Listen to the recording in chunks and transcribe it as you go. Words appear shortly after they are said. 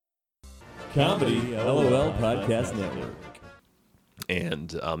Comedy LOL Podcast Network.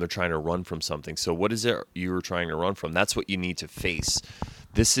 And they're trying to run from something. So what is it you were trying to run from? That's what you need to face.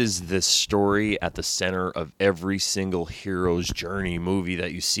 This is the story at the center of every single hero's journey movie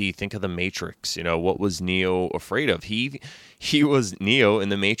that you see. Think of The Matrix. You know, what was Neo afraid of? He was Neo in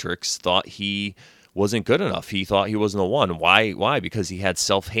The Matrix, thought he wasn't good enough. He thought he wasn't the one. Why? Because he had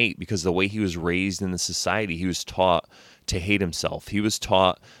self-hate. Because the way he was raised in the society, he was taught to hate himself. He was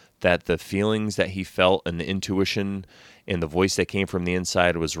taught that the feelings that he felt and the intuition and the voice that came from the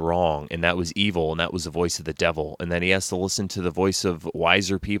inside was wrong, and that was evil, and that was the voice of the devil. And then he has to listen to the voice of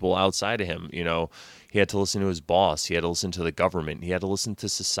wiser people outside of him. You know, he had to listen to his boss. He had to listen to the government. He had to listen to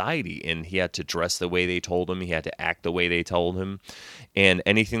society, and he had to dress the way they told him. He had to act the way they told him. And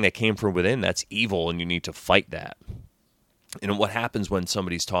anything that came from within, that's evil, and you need to fight that. And what happens when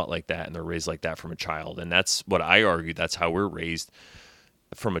somebody's taught like that and they're raised like that from a child? And that's what I argue. That's how we're raised.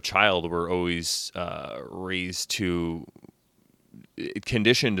 From a child, we're always raised to,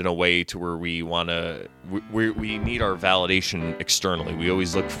 conditioned in a way to where we want to, we need our validation externally. We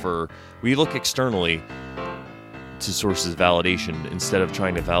always look externally to sources of validation instead of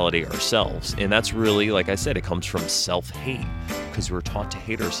trying to validate ourselves. And that's really, like I said, it comes from self-hate, because we're taught to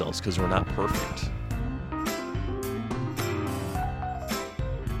hate ourselves because we're not perfect.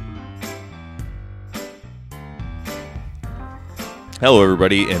 Hello,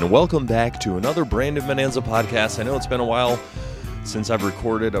 everybody, and welcome back to another Brandon Bonanza podcast. I know it's been a while since I've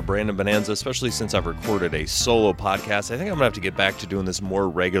recorded a Brandon Bonanza, especially since I've recorded a solo podcast. I think I'm going to have to get back to doing this more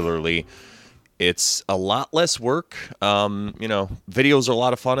regularly. It's a lot less work. Videos are a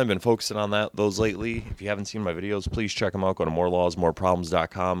lot of fun. I've been focusing on those lately. If you haven't seen my videos, please check them out. Go to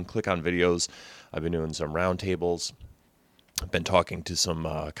morelawsmoreproblems.com. Click on videos. I've been doing some roundtables. I've been talking to some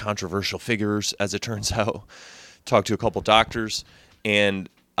controversial figures, as it turns out. Talked to a couple doctors. And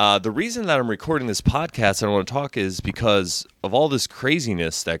the reason that I'm recording this podcast and I want to talk is because of all this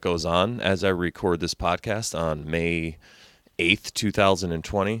craziness that goes on as I record this podcast on May 8th,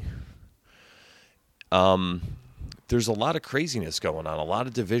 2020. There's a lot of craziness going on, a lot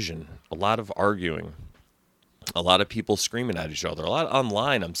of division, a lot of arguing, a lot of people screaming at each other, a lot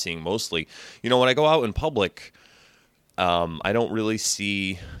online I'm seeing mostly. You know, when I go out in public, I don't really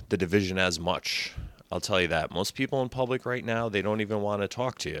see the division as much. I'll tell you that. Most people in public right now, they don't even want to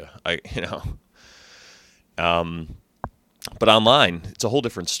talk to you. But online, it's a whole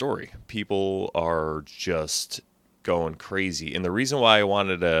different story. People are just going crazy. And the reason why I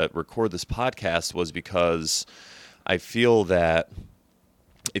wanted to record this podcast was because I feel that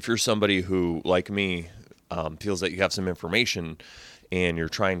if you're somebody who, like me, feels that you have some information and you're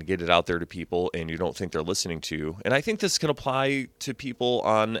trying to get it out there to people and you don't think they're listening to you. And I think this can apply to people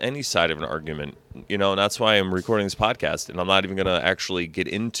on any side of an argument, and that's why I'm recording this podcast. And I'm not even going to actually get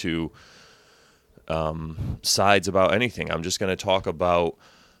into sides about anything. I'm just going to talk about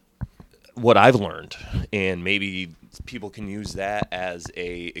what I've learned, and maybe people can use that as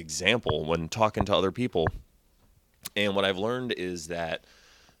a example when talking to other people. And what I've learned is that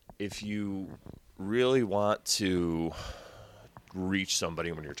if you really want to reach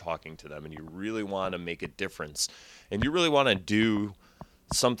somebody when you're talking to them and you really want to make a difference and you really want to do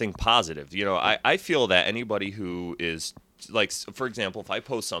something positive, I feel that anybody who is, like, for example, if I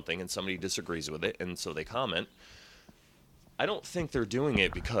post something and somebody disagrees with it and so they comment, I don't think they're doing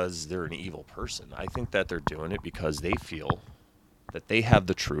it because they're an evil person. I think that they're doing it because they feel that they have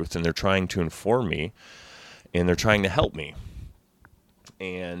the truth and they're trying to inform me and they're trying to help me.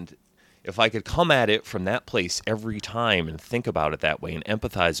 And if I could come at it from that place every time and think about it that way and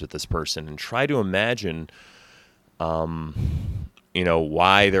empathize with this person and try to imagine,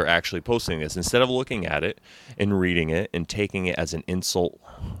 why they're actually posting this, instead of looking at it and reading it and taking it as an insult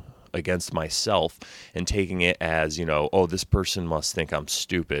against myself and taking it as, this person must think I'm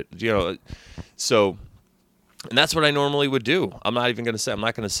stupid, so. And that's what I normally would do. I'm not going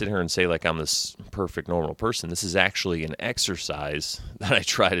to sit here and say like I'm this perfect normal person. This is actually an exercise that I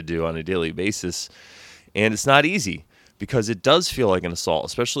try to do on a daily basis. And it's not easy because it does feel like an assault,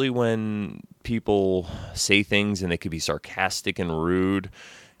 especially when people say things and they could be sarcastic and rude.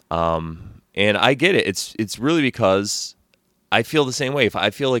 And I get it. It's really because I feel the same way.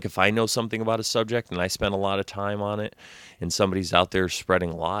 I feel like if I know something about a subject and I spend a lot of time on it and somebody's out there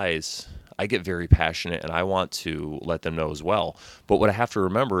spreading lies, I get very passionate and I want to let them know as well. But what I have to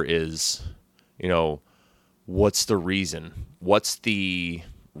remember is, what's the reason? What's the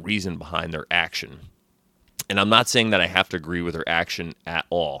reason behind their action? And I'm not saying that I have to agree with their action at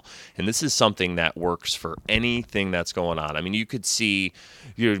all. And this is something that works for anything that's going on. I mean, you could see,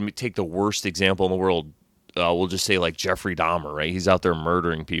 take the worst example in the world. We'll just say like Jeffrey Dahmer, right? He's out there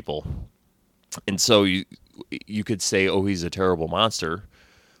murdering people. And so you could say, oh, he's a terrible monster,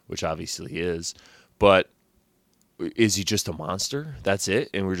 which obviously he is, but is he just a monster? That's it?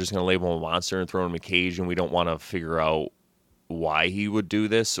 And we're just going to label him a monster and throw him in a cage, and we don't want to figure out why he would do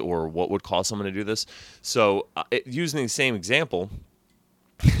this or what would cause someone to do this. So using the same example,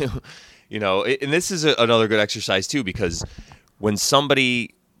 and this is another good exercise too, because when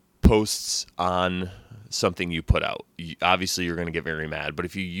somebody posts on something you put out, obviously you're going to get very mad. But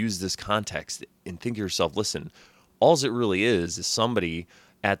if you use this context and think to yourself, listen, all it really is somebody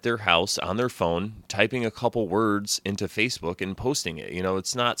at their house on their phone typing a couple words into Facebook and posting it.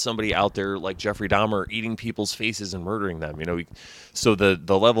 It's not somebody out there like Jeffrey Dahmer eating people's faces and murdering them. So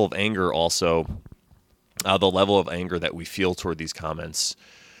the level of anger also, the level of anger that we feel toward these comments,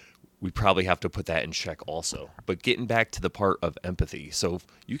 we probably have to put that in check also. But getting back to the part of empathy, so if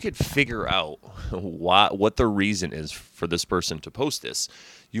you could figure out what the reason is for this person to post this,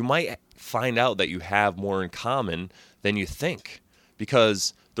 you might find out that you have more in common than you think.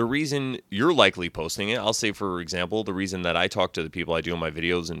 Because the reason you're likely posting it, I'll say, for example, the reason that I talk to the people I do in my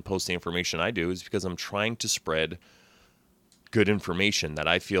videos and post the information I do is because I'm trying to spread good information that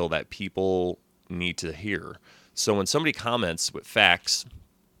I feel that people need to hear. So when somebody comments with facts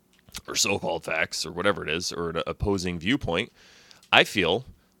or so-called facts or whatever it is, or an opposing viewpoint, I feel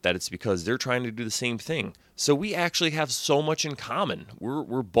that it's because they're trying to do the same thing. So we actually have so much in common.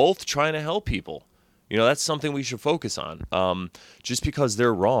 We're both trying to help people. That's something we should focus on. Just because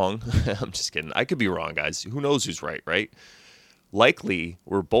they're wrong, I'm just kidding. I could be wrong, guys. Who knows who's right, right? Likely,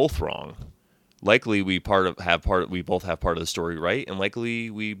 we're both wrong. Likely, we both have part of the story right, and likely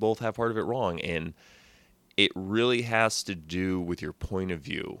we both have part of it wrong. And it really has to do with your point of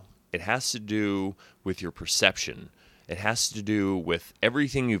view. It has to do with your perception. It has to do with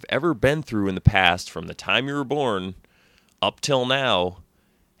everything you've ever been through in the past, from the time you were born up till now,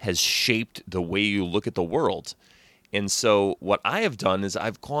 has shaped the way you look at the world. And so what I have done is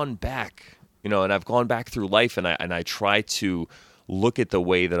I've gone back, and I've gone back through life, and I try to look at the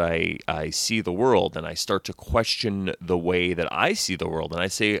way that I see the world, and I start to question the way that I see the world. And I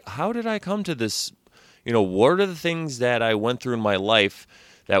say, how did I come to this? What are the things that I went through in my life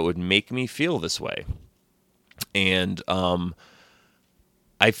that would make me feel this way? And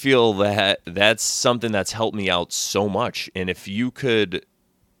I feel that that's something that's helped me out so much. And if you could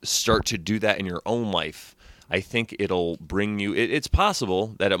start to do that in your own life, I think it'll bring you, it's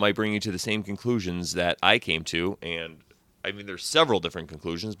possible that it might bring you to the same conclusions that I came to. And I mean, there's several different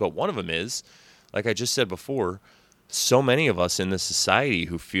conclusions, but one of them is, like I just said before, so many of us in this society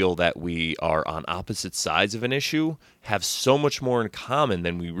who feel that we are on opposite sides of an issue have so much more in common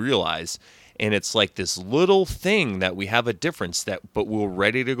than we realize. And it's like this little thing that we have a difference, but we're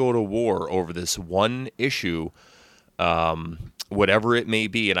ready to go to war over this one issue, whatever it may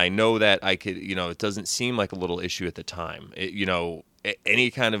be. And I know that I could, it doesn't seem like a little issue at the time. Any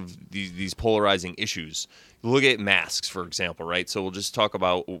kind of these polarizing issues. Look at masks, for example, right? So we'll just talk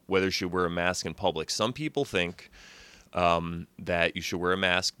about whether you should wear a mask in public. Some people think that you should wear a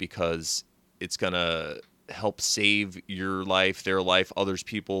mask because it's going to help save your life, their life,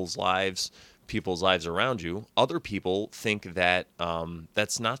 people's lives around you. Other people think that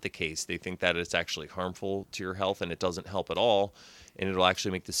that's not the case. They think that it's actually harmful to your health and it doesn't help at all, and it'll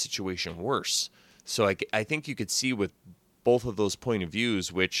actually make the situation worse. So I think you could see with both of those point of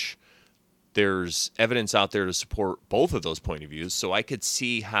views, which there's evidence out there to support both of those point of views. So I could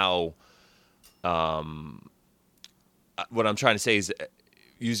see how what I'm trying to say is,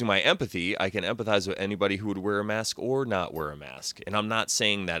 using my empathy, I can empathize with anybody who would wear a mask or not wear a mask. And I'm not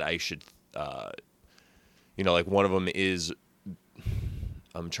saying that I should, like one of them is,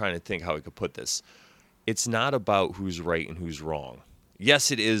 I'm trying to think how I could put this. It's not about who's right and who's wrong. Yes,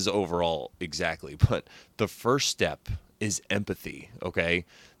 it is overall, exactly. But the first step is empathy, okay?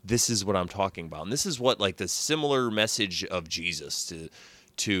 This is what I'm talking about. And this is what, like, the similar message of Jesus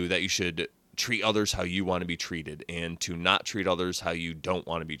to that you should treat others how you want to be treated and to not treat others how you don't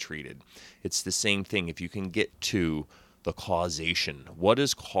want to be treated. It's the same thing. If you can get to the causation, what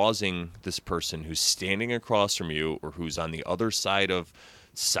is causing this person who's standing across from you or who's on the other side of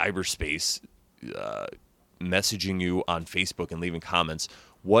cyberspace messaging you on Facebook and leaving comments,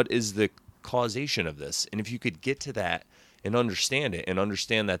 what is the causation of this? And if you could get to that and understand it and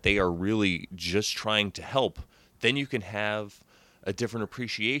understand that they are really just trying to help, then you can have a different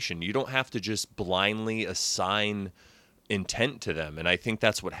appreciation. You don't have to just blindly assign intent to them. And I think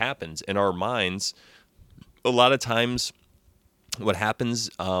that's what happens in our minds. A lot of times what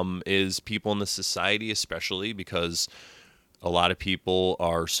happens is people in the society, especially because a lot of people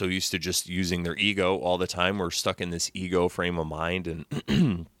are so used to just using their ego all the time. We're stuck in this ego frame of mind,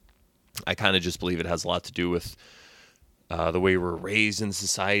 and I kind of just believe it has a lot to do with the way we're raised in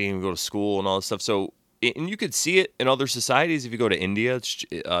society and we go to school and all this stuff. So, and you could see it in other societies. If you go to India, it's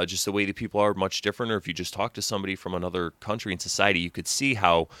just the way that people are much different. Or if you just talk to somebody from another country and society, you could see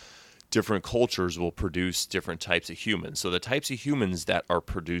how different cultures will produce different types of humans. So the types of humans that are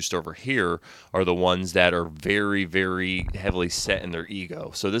produced over here are the ones that are very, very heavily set in their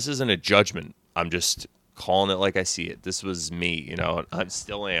ego. So this isn't a judgment. I'm just calling it like I see it. This was me, and I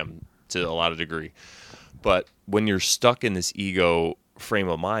still am to a lot of degree. But when you're stuck in this ego frame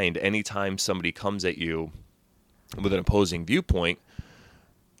of mind, anytime somebody comes at you with an opposing viewpoint,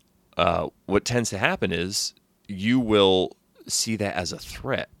 what tends to happen is you will see that as a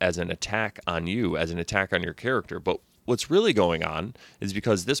threat, as an attack on you, as an attack on your character. But what's really going on is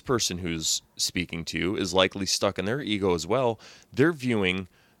because this person who's speaking to you is likely stuck in their ego as well. They're viewing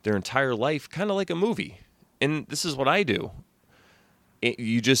their entire life kind of like a movie. And this is what I do.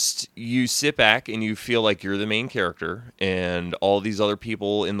 You sit back and you feel like you're the main character and all these other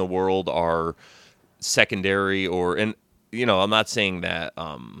people in the world are secondary I'm not saying that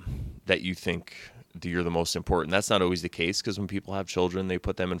that you think that you're the most important. That's not always the case, because when people have children, they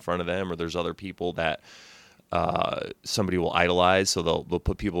put them in front of them, or there's other people that somebody will idolize, so they'll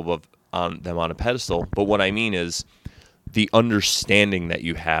put people above on a pedestal. But what I mean is, the understanding that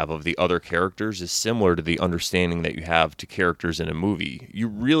you have of the other characters is similar to the understanding that you have to characters in a movie. You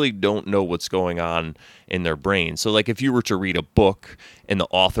really don't know what's going on in their brain. So like if you were to read a book and the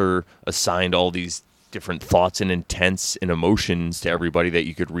author assigned all these different thoughts and intents and emotions to everybody that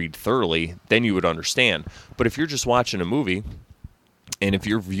you could read thoroughly, then you would understand. But if you're just watching a movie, and if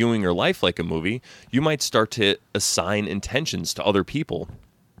you're viewing your life like a movie, you might start to assign intentions to other people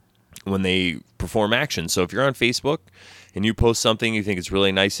when they perform action. So if you're on Facebook and you post something you think is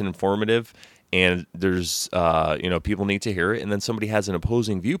really nice and informative, and there's people need to hear it, and then somebody has an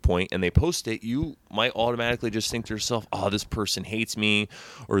opposing viewpoint and they post it, you might automatically just think to yourself, oh, this person hates me,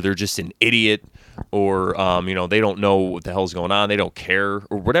 or they're just an idiot, or they don't know what the hell's going on, they don't care,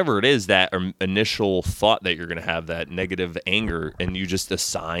 or whatever it is, that initial thought that you're going to have, that negative anger, and you just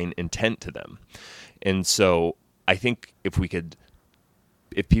assign intent to them. And so I think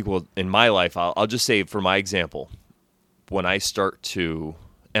if people in my life, I'll just say for my example, when I start to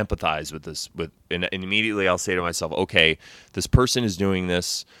empathize and immediately I'll say to myself, okay, this person is doing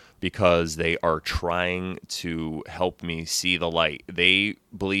this because they are trying to help me see the light. They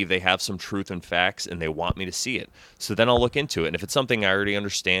believe they have some truth and facts and they want me to see it. So then I'll look into it. And if it's something I already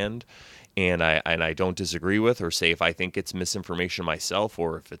understand and I don't disagree with, or say if I think it's misinformation myself,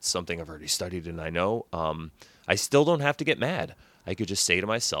 or if it's something I've already studied and I know, I still don't have to get mad. I could just say to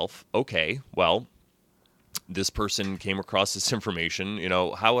myself, okay, well, this person came across this information,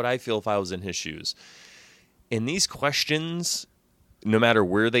 how would I feel if I was in his shoes? And these questions, no matter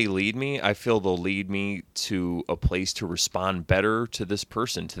where they lead me, I feel they'll lead me to a place to respond better to this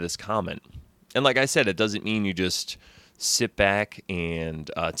person, to this comment. And like I said, it doesn't mean you just sit back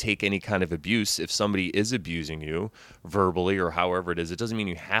and take any kind of abuse. If somebody is abusing you verbally or however it is, it doesn't mean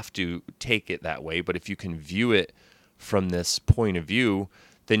you have to take it that way. But if you can view it from this point of view,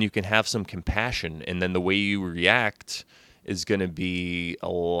 then you can have some compassion, and then the way you react is going to be a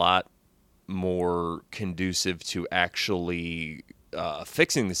lot more conducive to actually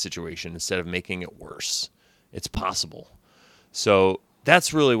fixing the situation instead of making it worse. It's possible. So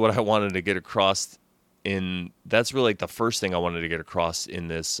that's really what I wanted to get across that's really like the first thing I wanted to get across in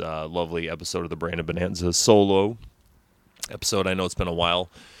this lovely episode of the Brandon Bonanza solo episode. I know it's been a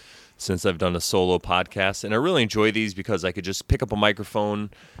while since I've done a solo podcast, and I really enjoy these because I could just pick up a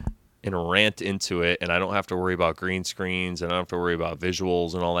microphone and rant into it, and I don't have to worry about green screens, and I don't have to worry about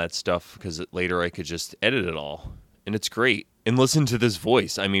visuals and all that stuff, because later I could just edit it all, and it's great. And listen to this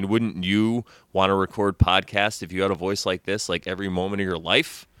voice. I mean, wouldn't you want to record podcasts if you had a voice like this, like every moment of your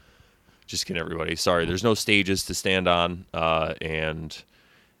life? Just kidding, everybody. Sorry, there's no stages to stand on, and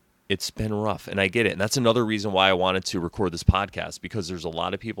it's been rough, and I get it. And that's another reason why I wanted to record this podcast, because there's a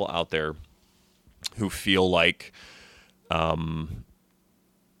lot of people out there who feel like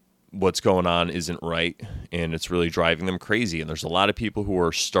what's going on isn't right, and it's really driving them crazy. And there's a lot of people who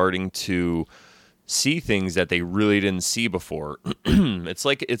are starting to see things that they really didn't see before. It's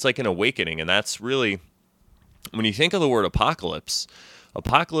like an awakening, and that's really, when you think of the word apocalypse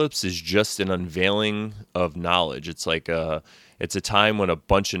is just an unveiling of knowledge. It's like it's a time when a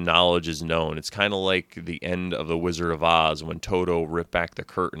bunch of knowledge is known. It's kind of like the end of The Wizard of Oz, when Toto ripped back the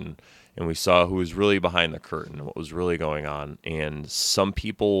curtain and we saw who was really behind the curtain, what was really going on. And some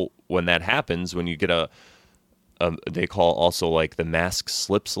people, when that happens, when you get a they call also like the mask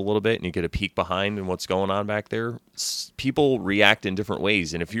slips a little bit and you get a peek behind and what's going on back there. People react in different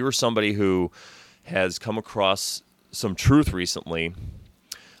ways. And if you're somebody who has come across some truth recently,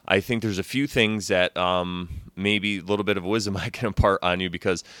 I think there's a few things that maybe a little bit of wisdom I can impart on you,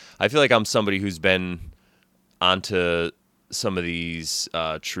 because I feel like I'm somebody who's been onto some of these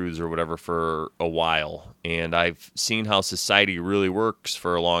truths or whatever for a while. And I've seen how society really works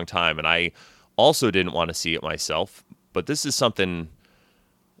for a long time. And I also didn't want to see it myself. But this is something,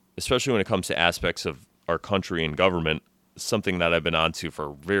 especially when it comes to aspects of our country and government, something that I've been onto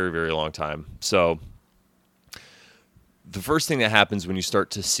for a very, very long time. So the first thing that happens when you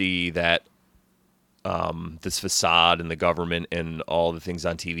start to see that this facade and the government and all the things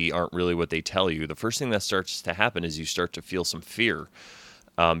on TV aren't really what they tell you, the first thing that starts to happen is you start to feel some fear,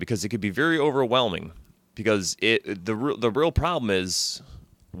 because it could be very overwhelming. Because the real problem is,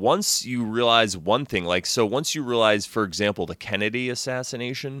 once you realize one thing, once you realize, for example, the Kennedy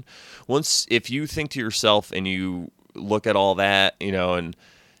assassination, if you think to yourself and you look at all that, and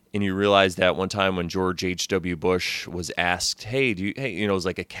you realize that one time when George H.W. Bush was asked, it was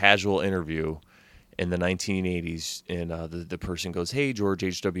like a casual interview in the 1980s, and the person goes, "Hey, George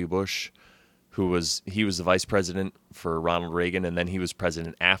H.W. Bush," he was the vice president for Ronald Reagan, and then he was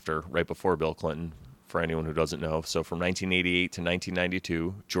president right before Bill Clinton, for anyone who doesn't know. So from 1988 to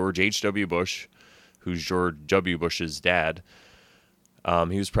 1992, George H.W. Bush, who's George W. Bush's dad,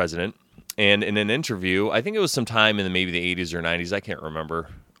 he was president. And in an interview, I think it was sometime in maybe the 80s or 90s, I can't remember,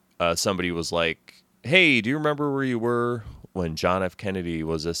 somebody was like, "Hey, do you remember where you were when John F. Kennedy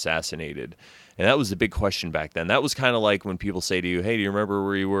was assassinated?" And that was the big question back then. That was kind of like when people say to you, "Hey, do you remember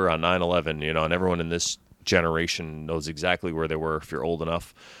where you were on 9/11?" And everyone in this generation knows exactly where they were if you're old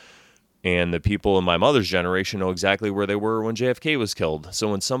enough. And the people in my mother's generation know exactly where they were when JFK was killed.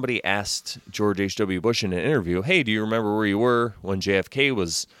 So when somebody asked George H.W. Bush in an interview, "Hey, do you remember where you were when JFK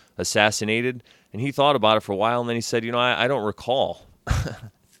was assassinated?" And he thought about it for a while, and then he said, I don't recall."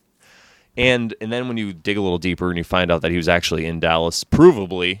 And then when you dig a little deeper and you find out that he was actually in Dallas,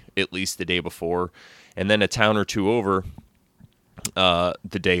 provably, at least the day before, and then a town or two over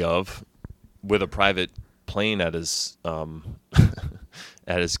the day of, with a private plane at his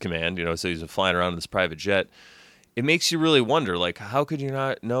at his command, so he's flying around in this private jet. It makes you really wonder, how could you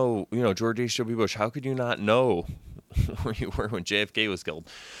not know, George H.W. Bush, how could you not know where you were when JFK was killed?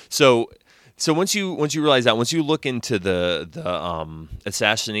 So once you realize that, once you look into the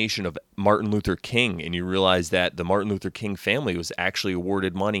assassination of Martin Luther King, and you realize that the Martin Luther King family was actually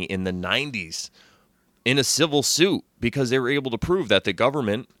awarded money in the 90s in a civil suit because they were able to prove that the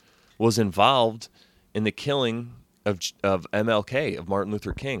government was involved in the killing of MLK, of Martin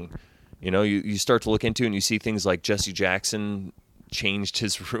Luther King. You start to look into it and you see things like Jesse Jackson changed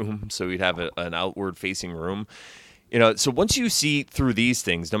his room so he'd have an outward-facing room. So once you see through these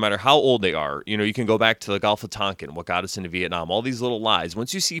things, no matter how old they are, you can go back to the Gulf of Tonkin, what got us into Vietnam, all these little lies.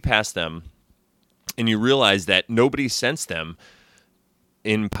 Once you see past them and you realize that nobody since them,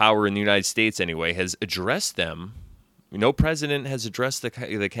 in power in the United States anyway, has addressed them. No president has addressed the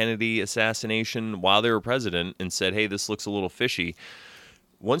Kennedy assassination while they were president and said, "Hey, this looks a little fishy."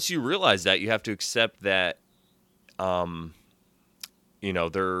 Once you realize that, you have to accept that they're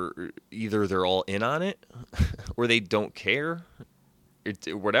all in on it, or they don't care,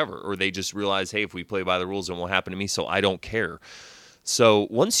 whatever, or they just realize, hey, if we play by the rules, it won't happen to me, so I don't care. So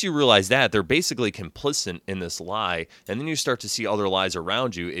once you realize that, they're basically complicit in this lie, and then you start to see other lies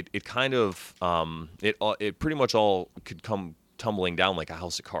around you. It pretty much all could come tumbling down like a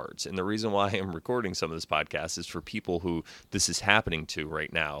house of cards. And the reason why I'm recording some of this podcast is for people who this is happening to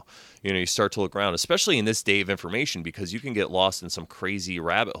right now. You start to look around, especially in this day of information, because you can get lost in some crazy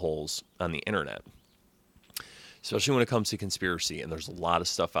rabbit holes on the internet, especially when it comes to conspiracy, and there's a lot of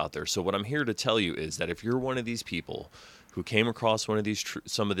stuff out there. So what I'm here to tell you is that if you're one of these people who came across one of these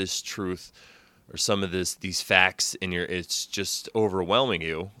some of this truth or some of these facts, and it's just overwhelming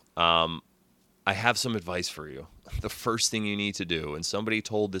you, I have some advice for you. The first thing you need to do, and somebody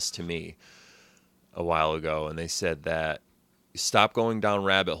told this to me a while ago, and they said that stop going down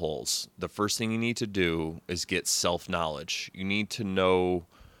rabbit holes. The first thing you need to do is get self-knowledge. You need to know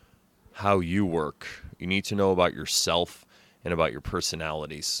how you work. You need to know about yourself and about your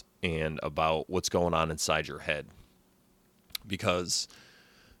personalities and about what's going on inside your head. Because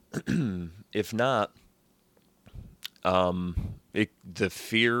if not, the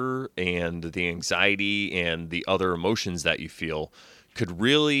fear and the anxiety and the other emotions that you feel could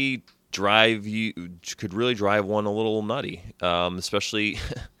really drive one a little nutty, especially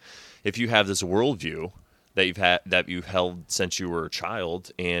if you have this worldview that you've held since you were a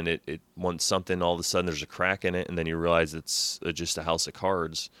child, and it once something, all of a sudden there's a crack in it, and then you realize it's just a house of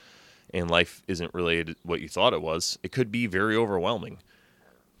cards, and life isn't really what you thought it was. It could be very overwhelming.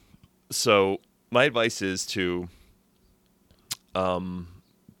 So my advice is to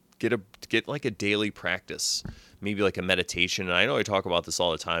get like a daily practice, maybe like a meditation. And I know I talk about this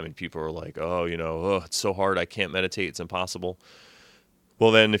all the time, and people are like, "Oh, it's so hard. I can't meditate. It's impossible."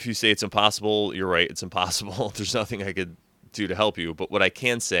 Well, then if you say it's impossible, you're right. It's impossible. There's nothing I could do to help you. But what I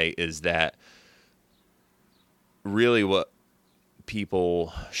can say is that really what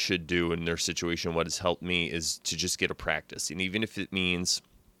people should do in their situation, what has helped me, is to just get a practice. And even if it means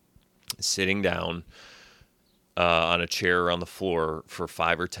sitting down on a chair or on the floor for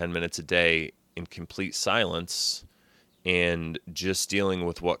 5 or 10 minutes a day in complete silence and just dealing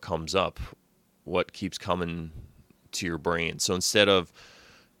with what comes up, what keeps coming to your brain. So instead of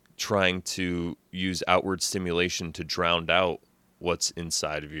trying to use outward stimulation to drown out what's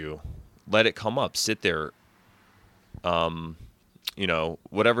inside of you, let it come up. Sit there,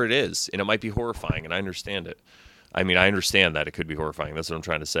 whatever it is. And it might be horrifying, and I understand it. I mean, I understand that it could be horrifying. That's what I'm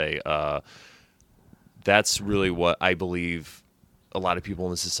trying to say. That's really what I believe a lot of people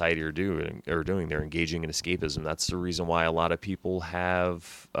in the society are doing. They're engaging in escapism. That's the reason why a lot of people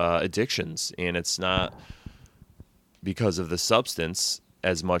have addictions, and it's not because of the substance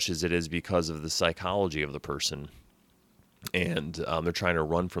as much as it is because of the psychology of the person. And they're trying to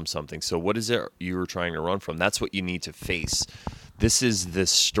run from something. So what is it you're trying to run from? That's what you need to face. This is the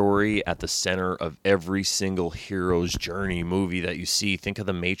story at the center of every single hero's journey movie that you see. Think of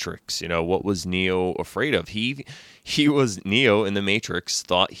the Matrix. What was Neo afraid of? He was Neo in the Matrix,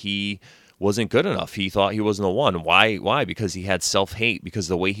 thought he wasn't good enough. He thought he wasn't the one. Why? Because he had self-hate. Because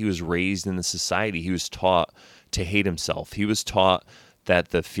the way he was raised in the society, he was taught to hate himself. He was taught that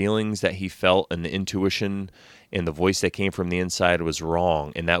the feelings that he felt and the intuition and the voice that came from the inside was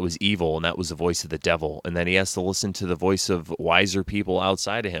wrong, and that was evil, and that was the voice of the devil. And then he has to listen to the voice of wiser people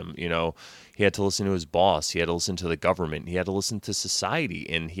outside of him. He had to listen to his boss. He had to listen to the government. He had to listen to society,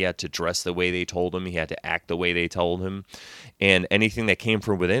 and he had to dress the way they told him. He had to act the way they told him. And anything that came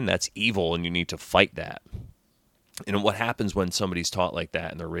from within, that's evil, and you need to fight that. And what happens when somebody's taught like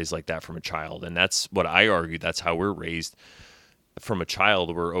that and they're raised like that from a child? And that's what I argue. That's how we're raised. From a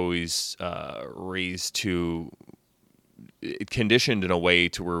child, we're always raised to, conditioned in a way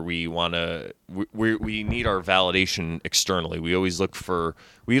to where we want to, we need our validation externally. We always look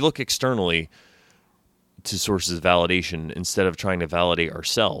externally to sources of validation instead of trying to validate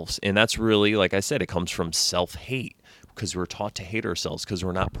ourselves. And that's really, like I said, it comes from self-hate, because we're taught to hate ourselves because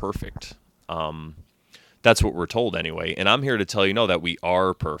we're not perfect. That's what we're told anyway. And I'm here to tell you, no, that we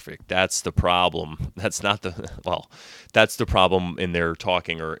are perfect. That's the problem. That's the problem in their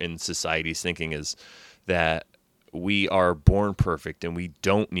talking or in society's thinking, is that we are born perfect and we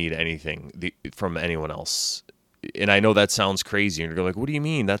don't need anything from anyone else. And I know that sounds crazy. And you're like, what do you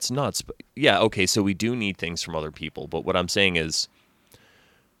mean? That's nuts. But yeah, okay, so we do need things from other people. But what I'm saying is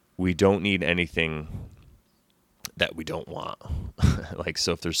we don't need anything that we don't want.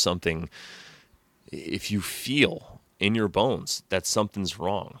 So if there's something... If you feel in your bones that something's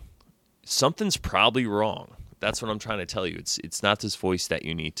wrong, something's probably wrong. That's what I'm trying to tell you. It's not this voice that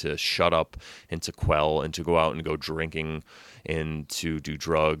you need to shut up and to quell and to go out and go drinking and to do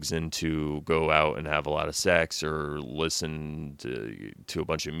drugs and to go out and have a lot of sex or listen to a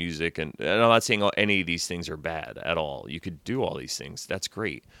bunch of music. And I'm not saying any of these things are bad at all. You could do all these things. That's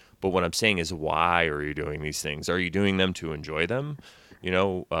great. But what I'm saying is, why are you doing these things? Are you doing them to enjoy them?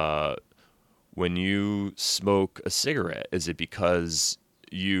 When you smoke a cigarette, is it because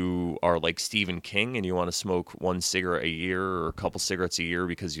you are like Stephen King and you want to smoke one cigarette a year or a couple cigarettes a year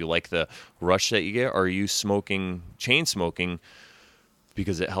because you like the rush that you get? Or are you chain smoking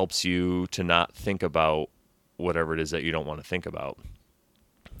because it helps you to not think about whatever it is that you don't want to think about?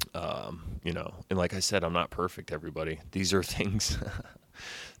 And like I said, I'm not perfect, everybody. These are things...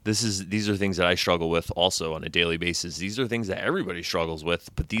 These are things that I struggle with also on a daily basis. These are things that everybody struggles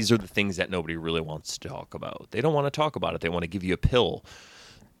with, but these are the things that nobody really wants to talk about. They don't want to talk about it. They want to give you a pill.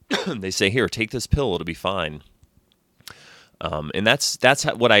 They say, here, take this pill. It'll be fine. And that's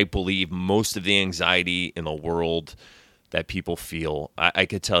what I believe most of the anxiety in the world that people feel. I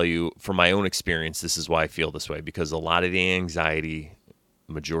could tell you from my own experience, this is why I feel this way, because a lot of the anxiety...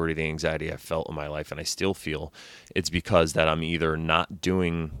 majority of the anxiety I've felt in my life, and I still feel, it's because that I'm either not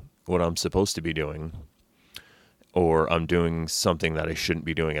doing what I'm supposed to be doing, or I'm doing something that I shouldn't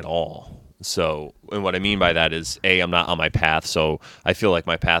be doing at all. So, and what I mean by that is, A, I'm not on my path. So I feel like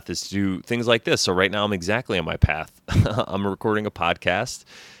my path is to do things like this. So right now I'm exactly on my path. I'm recording a podcast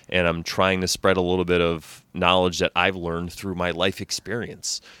and I'm trying to spread a little bit of knowledge that I've learned through my life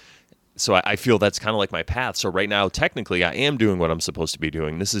experience. So I feel that's kind of like my path. So right now, technically, I am doing what I'm supposed to be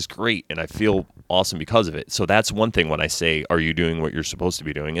doing. This is great, and I feel awesome because of it. So that's one thing when I say, are you doing what you're supposed to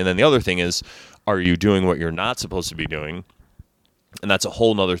be doing? And then the other thing is, are you doing what you're not supposed to be doing? And that's a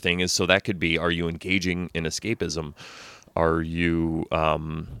whole nother thing is, so that could be, are you engaging in escapism? Are you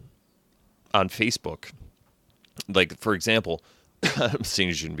on Facebook? Like, for example, I'm saying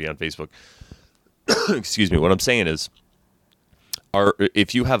you shouldn't be on Facebook. Excuse me. What I'm saying is,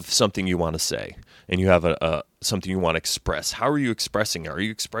 if you have something you want to say and you have something you want to express, how are you expressing it? Are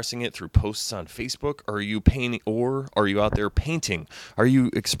you expressing it through posts on Facebook? Or are you painting, or are you out there painting? Are you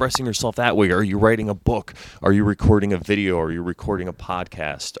expressing yourself that way? Are you writing a book? Are you recording a video? Are you recording a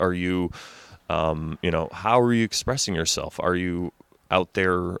podcast? Are you, how are you expressing yourself? Are you out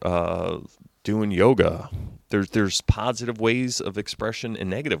there doing yoga? There's positive ways of expression and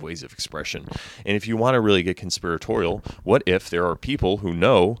negative ways of expression. And if you want to really get conspiratorial, what if there are people who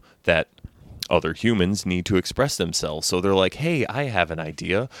know that other humans need to express themselves? So they're like, hey, I have an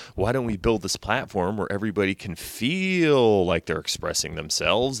idea. Why don't we build this platform where everybody can feel like they're expressing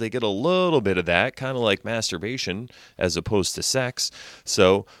themselves? They get a little bit of that, kind of like masturbation as opposed to sex.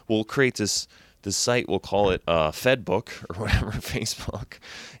 So we'll create this site, we'll call it Fedbook or whatever, Facebook,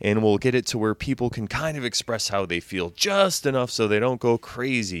 and we'll get it to where people can kind of express how they feel just enough so they don't go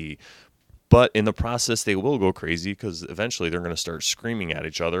crazy. But in the process, they will go crazy because eventually they're going to start screaming at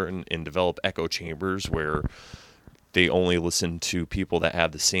each other and develop echo chambers where they only listen to people that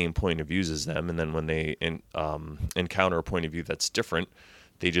have the same point of views as them. And then when they encounter a point of view that's different,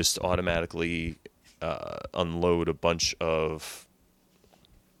 they just automatically unload a bunch of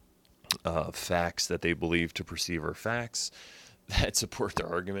facts that they believe to perceive are facts that support their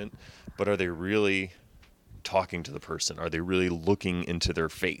argument. But are they really talking to the person? Are they really looking into their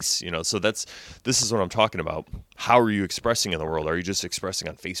face? So this is what I'm talking about. How are you expressing in the world? Are you just expressing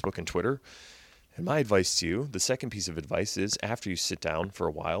on Facebook and Twitter? And my advice to you, the second piece of advice is, after you sit down for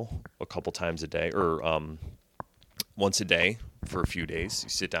a while, a couple times a day, or once a day for a few days, you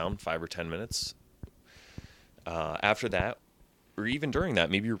sit down 5 or 10 minutes. After that, or even during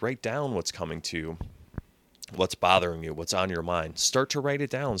that, maybe you write down what's coming to you, what's bothering you, what's on your mind. Start to write it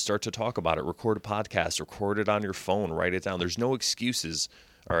down. Start to talk about it. Record a podcast. Record it on your phone. Write it down. There's no excuses.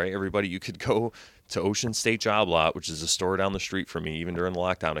 All right, everybody, you could go to Ocean State Job Lot, which is a store down the street from me. Even during the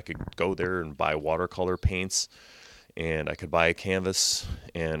lockdown, I could go there and buy watercolor paints, and I could buy a canvas,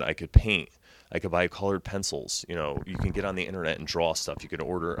 and I could paint. I could buy colored pencils. You can get on the internet and draw stuff. You can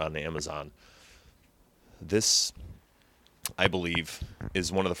order on Amazon. This, I believe,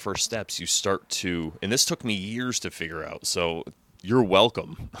 is one of the first steps you start to, and this took me years to figure out. So you're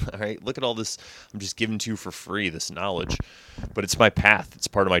welcome. All right. Look at all this. I'm just giving to you for free, this knowledge, but it's my path. It's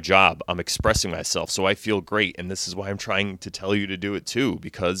part of my job. I'm expressing myself. So I feel great. And this is why I'm trying to tell you to do it too,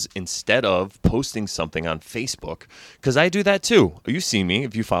 because instead of posting something on Facebook, because I do that too. You see me,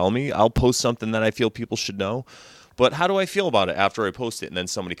 if you follow me, I'll post something that I feel people should know. But how do I feel about it after I post it? And then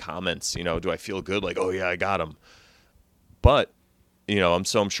somebody comments, do I feel good? Like, oh yeah, I got them. But, I'm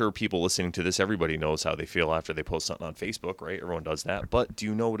sure people listening to this, everybody knows how they feel after they post something on Facebook, right? Everyone does that. But do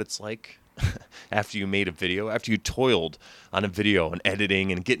you know what it's like after you made a video, after you toiled on a video and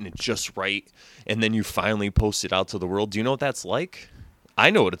editing and getting it just right, and then you finally post it out to the world? Do you know what that's like? I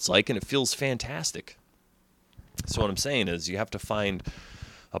know what it's like, and it feels fantastic. So what I'm saying is, you have to find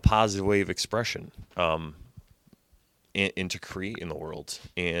a positive way of expression and to create in the world.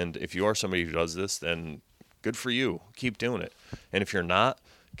 And if you are somebody who does this, then good for you. Keep doing it. And if you're not,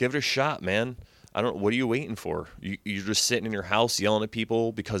 give it a shot, man. What are you waiting for? You're just sitting in your house yelling at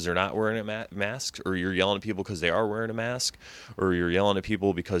people because they're not wearing a mask, or you're yelling at people because they are wearing a mask, or you're yelling at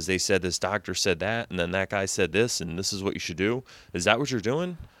people because they said this doctor said that, and then that guy said this, and this is what you should do. Is that what you're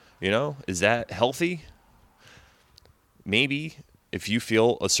doing? Is that healthy? Maybe if you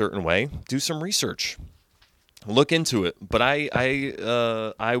feel a certain way, do some research. Look into it, but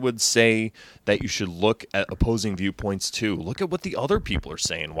I would say that you should look at opposing viewpoints too. Look at what the other people are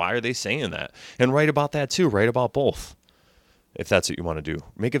saying. Why are they saying that? And write about that too. Write about both, if that's what you want to do.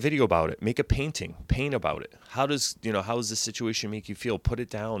 Make a video about it. Make a painting. Paint about it. How does this situation make you feel? Put it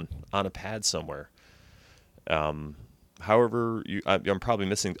down on a pad somewhere. However, I'm probably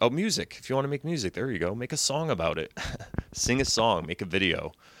missing. Oh, music. If you want to make music, there you go. Make a song about it. Sing a song. Make a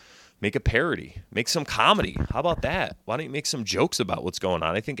video. Make a parody. Make some comedy. How about that? Why don't you make some jokes about what's going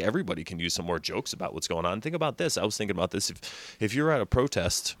on? I think everybody can use some more jokes about what's going on. Think about this. I was thinking about this. If you're at a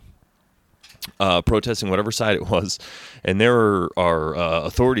protest protesting whatever side it was, and there are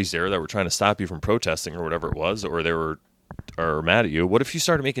authorities there that were trying to stop you from protesting or whatever it was, or they were are mad at you. What if you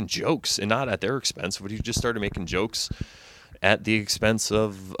started making jokes, and not at their expense? What if you just started making jokes at the expense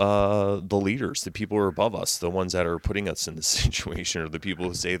of the leaders, the people who are above us, the ones that are putting us in this situation, or the people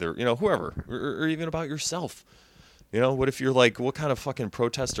who say they're, whoever, or even about yourself? What if you're like, what kind of fucking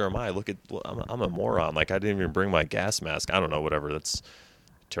protester am I? Look at, I'm a moron. Like, I didn't even bring my gas mask. I don't know, whatever. That's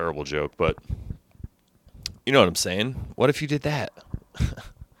a terrible joke, but you know what I'm saying? What if you did that?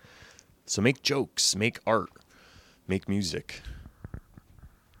 So make jokes, make art, make music.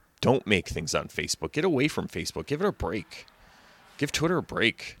 Don't make things on Facebook. Get away from Facebook. Give it a break. Give Twitter a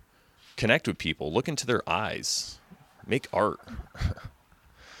break. Connect with people. Look into their eyes. Make art.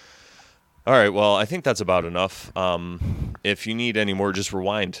 All right, well, I think that's about enough. If you need any more, just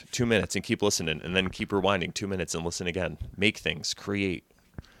rewind 2 minutes and keep listening, and then keep rewinding 2 minutes and listen again. Make things. Create.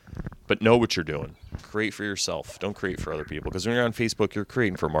 But know what you're doing. Create for yourself. Don't create for other people. Because when you're on Facebook, you're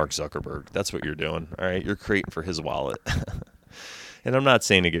creating for Mark Zuckerberg. That's what you're doing. All right? You're creating for his wallet. And I'm not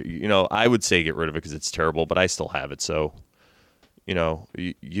saying to get, I would say get rid of it because it's terrible, but I still have it. So, you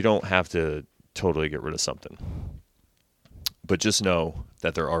don't have to totally get rid of something. But just know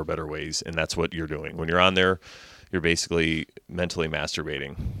that there are better ways, and that's what you're doing. When you're on there, you're basically mentally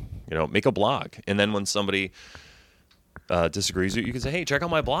masturbating. Make a blog. And then when somebody disagrees with you, you can say, hey, check out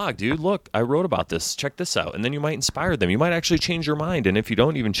my blog, dude. Look, I wrote about this. Check this out. And then you might inspire them. You might actually change their mind. And if you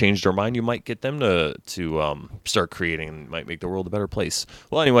don't even change their mind, you might get them to start creating, and might make the world a better place.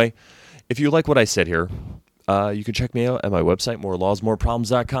 Well, anyway, if you like what I said here, you can check me out at my website,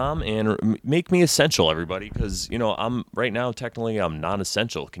 morelawsmoreproblems.com, and make me essential, everybody, because, I'm right now, technically, I'm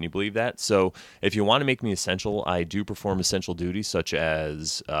non-essential. Can you believe that? So if you want to make me essential, I do perform essential duties, such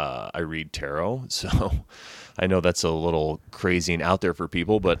as I read tarot. So I know that's a little crazy and out there for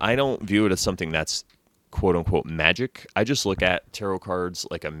people, but I don't view it as something that's quote-unquote magic. I just look at tarot cards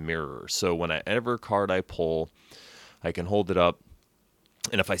like a mirror. So whenever card I pull, I can hold it up,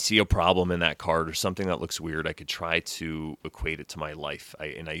 and if I see a problem in that card or something that looks weird, I could try to equate it to my life.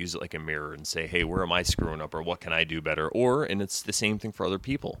 I use it like a mirror and say, hey, where am I screwing up, or what can I do better? And it's the same thing for other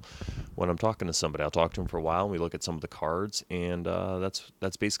people. When I'm talking to somebody, I'll talk to them for a while, and we look at some of the cards, and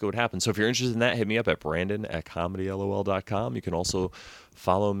that's basically what happens. So if you're interested in that, hit me up at brandon@comedylol.com. You can also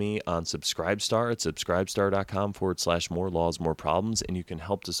follow me on Subscribestar at subscribestar.com/more laws, more problems, and you can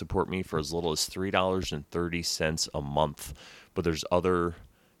help to support me for as little as $3.30 a month. But there's other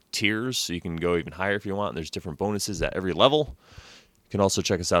tiers, so you can go even higher if you want, and there's different bonuses at every level. You can also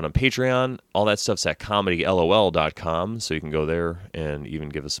check us out on Patreon. All that stuff's at comedylol.com, so you can go there and even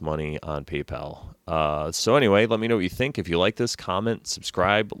give us money on PayPal. So anyway, let me know what you think. If you like this, comment,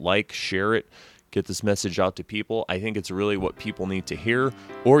 subscribe, like, share it. Get this message out to people. I think it's really what people need to hear.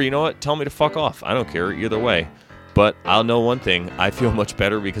 Or, you know what? Tell me to fuck off. I don't care either way. But I'll know one thing. I feel much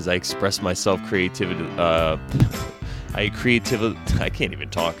better because I express myself creativity. I can't even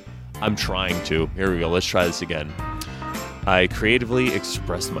talk. I'm trying to. Here we go. Let's try this again. I creatively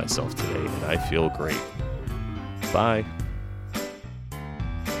expressed myself today, and I feel great. Bye.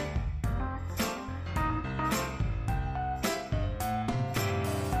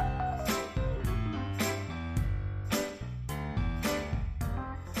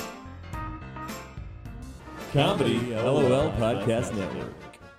 Comedy LOL Podcast Network.